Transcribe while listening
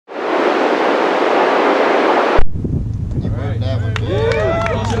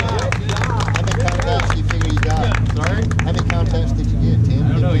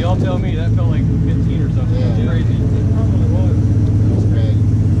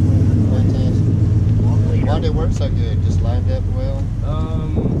work so good? Just lined up well?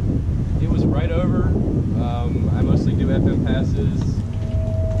 It was right over. I mostly do FM passes,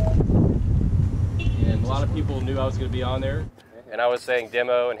 and a lot of people knew I was going to be on there. And I was saying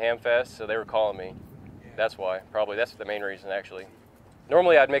demo and Hamfest, so they were calling me. That's why. Probably that's the main reason, actually.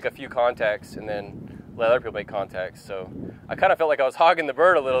 Normally I'd make a few contacts and then let other people make contacts. So I kind of felt like I was hogging the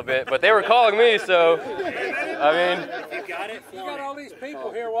bird a little bit, but they were calling me, so I mean. You got it. You got all these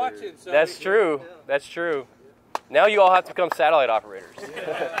people here watching. So that's true. That's true. Now you all have to become satellite operators.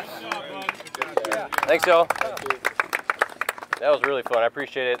 Thanks, y'all. That was really fun. I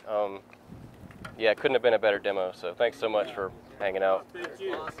appreciate it. Yeah, it couldn't have been a better demo. So thanks so much for hanging out.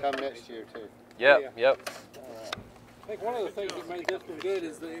 Come next year too. Yep. Yep. I think one of the things that made this one good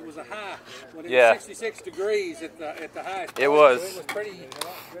is that it was a high. When it was 66 degrees at the highest. It was. So it was pretty.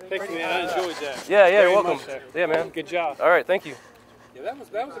 Thank you, man. I enjoyed that. Yeah, you're welcome. Yeah, man. Good job. All right, thank you. Yeah, that was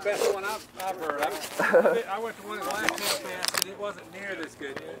the best one I've heard. I went to one of the last Hamfest and it wasn't near this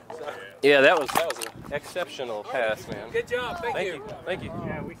good. So. Yeah, that was an exceptional pass, man. Good job. Thank you. Thank you.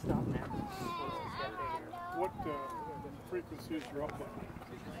 Yeah, we stopped now. What frequencies are up on?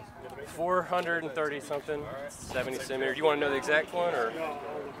 430 something, 70 centimeters. You want to know the exact one, or? No,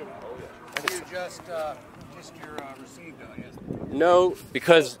 I'll look it up. You just your receive, don't you? No,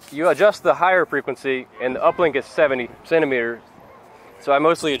 because you adjust the higher frequency, and the uplink is 70 centimeters. So I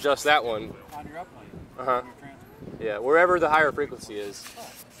mostly adjust that one. On your uplink. Uh-huh. Yeah, wherever the higher frequency is.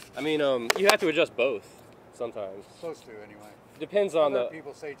 I mean, you have to adjust both sometimes. Supposed to, anyway. Depends on Other the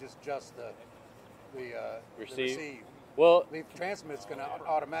people say just the receive. Well, the transmit's going to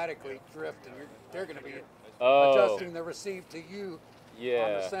automatically drift, and they're going to be oh, adjusting the receive to you yeah.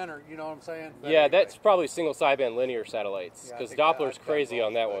 on the center. You know what I'm saying? But yeah, anyway. that's probably single sideband linear satellites, because Doppler's crazy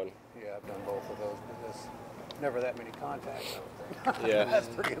on that one. Yeah, I've done both of those, but there's never that many contacts, I don't think. Yeah. That's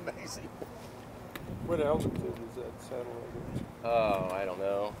pretty amazing. What altitude is that satellite? Oh, I don't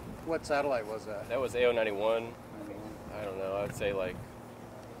know. What satellite was that? That was AO91. I don't know. I'd say like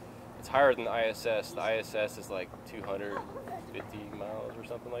it's higher than the ISS. The ISS is like 250 miles or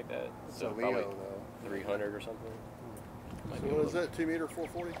something like that. So probably Leo, though. 300 or something. So what is that, 2 meter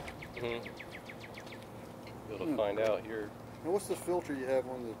 440? Mm-hmm. Be able to find out here. Now what's the filter you have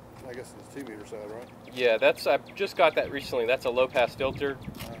on the, I guess it's 2 meter side, right? Yeah, I just got that recently. That's a low pass filter.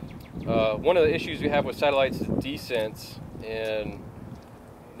 One of the issues we have with satellites is descents, and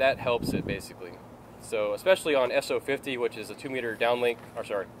that helps it basically. So especially on SO50, which is a 2 meter downlink, or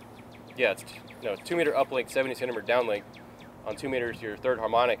sorry, yeah, it's 2 meter uplink, 70 centimeter downlink. On 2 meters, your third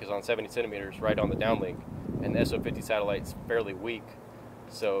harmonic is on 70 centimeters right on the downlink, and the SO50 satellite's fairly weak,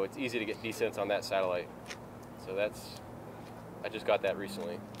 so it's easy to get descents on that satellite. So I just got that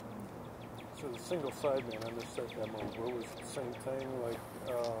recently. So the single sideband on this set demo, what was the same thing? Like,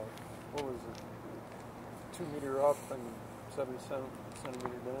 what was it? 2 meter up and 70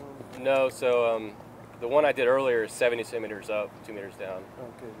 centimeter down? No, so the one I did earlier is 70 centimeters up, 2 meters down.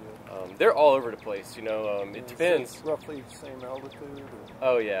 Okay, yeah. They're all over the place, you know. It depends. It's roughly the same altitude? Or?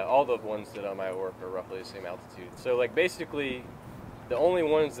 Oh yeah, all the ones that I work are roughly the same altitude. So like basically, the only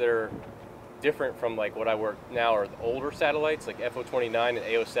ones that are different from like what I work now are the older satellites like FO29 and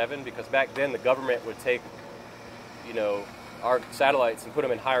AO7, because back then the government would take, you know, our satellites and put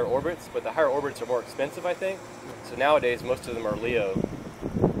them in higher orbits, but the higher orbits are more expensive, I think. So nowadays most of them are LEO.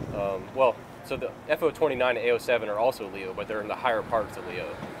 So the FO29 and AO7 are also LEO, but they're in the higher parts of LEO.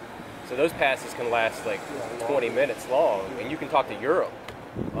 So those passes can last like 20 minutes long, and you can talk to Europe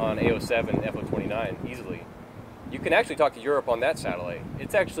on AO7 and FO29 easily. You can actually talk to Europe on that satellite.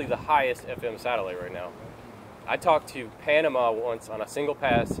 It's actually the highest FM satellite right now. I talked to Panama once on a single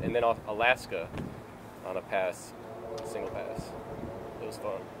pass, and then off Alaska on a single pass. It was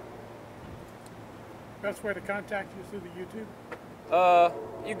fun. Best way to contact you through the YouTube?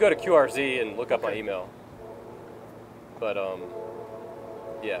 You go to QRZ and look up my email. But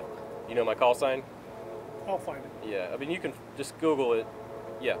yeah, you know my call sign? I'll find it. Yeah, I mean you can just Google it.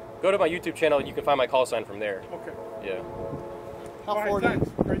 Yeah, go to my YouTube channel and you can find my call sign from there. Okay. Yeah. How far thanks.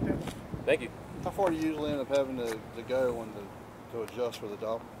 Great day. Thank you. How far do you usually end up having to go when to adjust for the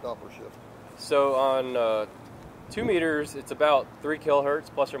Doppler shift? So on 2 meters, it's about 3 kilohertz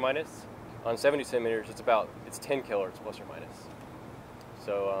plus or minus. On 70 centimeters, it's 10 kilohertz plus or minus.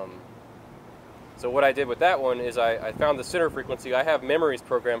 So so what I did with that one is I found the center frequency. I have memories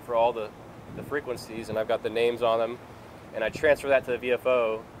programmed for all the frequencies, and I've got the names on them, and I transfer that to the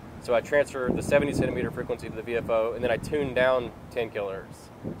VFO. So I transfer the 70 centimeter frequency to the VFO, and then I tune down 10 kilohertz,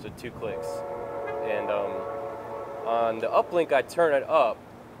 so 2 clicks. And on the uplink, I turn it up.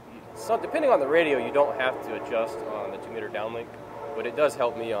 So depending on the radio, you don't have to adjust on the 2 meter downlink, but it does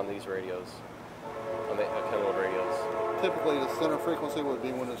help me on these radios. on the kilowatt radios. Typically, the center frequency would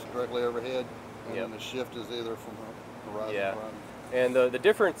be when it's directly overhead, and Yep. then the shift is either from horizon Yeah. to horizon. And the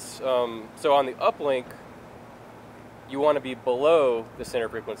difference, so on the uplink, you want to be below the center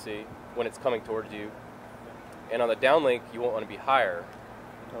frequency when it's coming towards you, and on the downlink, you won't want to be higher.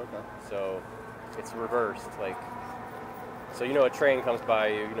 Okay. So it's reversed, like, so you know a train comes by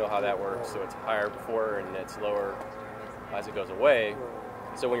you, you know how that works, so it's higher before and it's lower as it goes away.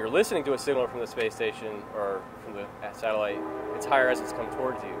 So when you're listening to a signal from the space station or from the satellite, it's higher as it's come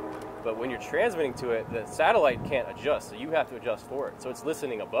towards you. But when you're transmitting to it, the satellite can't adjust, so you have to adjust for it. So it's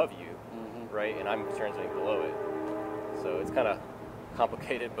listening above you, right? And I'm transmitting below it. So it's kind of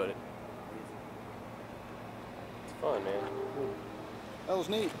complicated, but it's fun, man. That was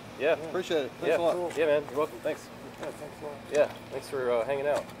neat. Yeah. Appreciate it. Thanks a lot. Yeah, man. You're welcome. Thanks. Yeah, thanks a lot. Yeah. Thanks for hanging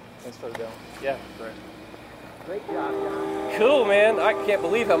out. Thanks for the demo. Yeah. Great. Great job, John. Cool, man. I can't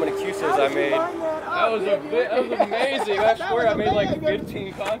believe how many QSOs I made. That was amazing. I swear I made like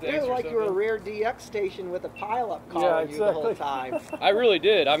 15 contacts. It was like you were a something. rare DX station with a pileup calling you the whole time. I really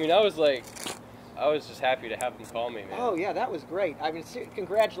did. I mean, I was just happy to have them call me, man. Oh yeah, that was great. I mean,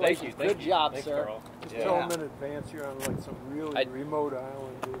 congratulations. Thank you. Good job, Thanks, sir. Carl. Just Yeah. tell them in advance you're on like some really remote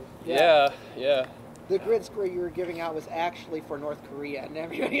island, dude. Yeah. The grid square you were giving out was actually for North Korea and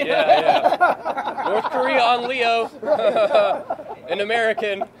everybody. Yeah. North Korea on Leo. An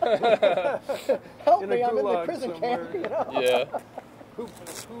American. Help In me, a I'm in the gulag prison somewhere. camp. You know? Yeah. Who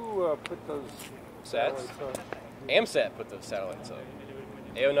put those Sats? satellites up? AMSAT put those satellites up.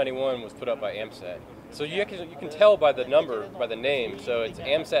 AO91 was put up by AMSAT. So you can tell by the number, by the name. So it's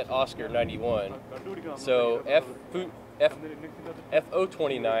AMSAT Oscar 91. So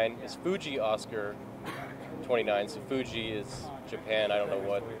FO29 is Fuji Oscar 29. So Fuji is Japan. I don't know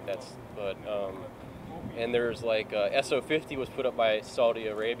what that's, but and there's like SO50 was put up by Saudi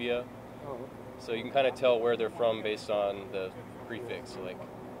Arabia. So you can kind of tell where they're from based on the prefix. So like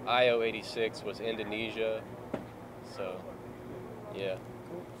IO86 was Indonesia. So yeah.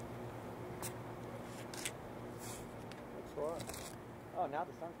 Oh, now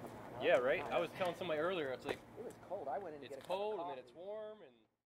the sun's coming out. Yeah, right? I was telling somebody earlier, it's like, It was cold. I went in to get it's a cup of cold and then coffee. it's warm and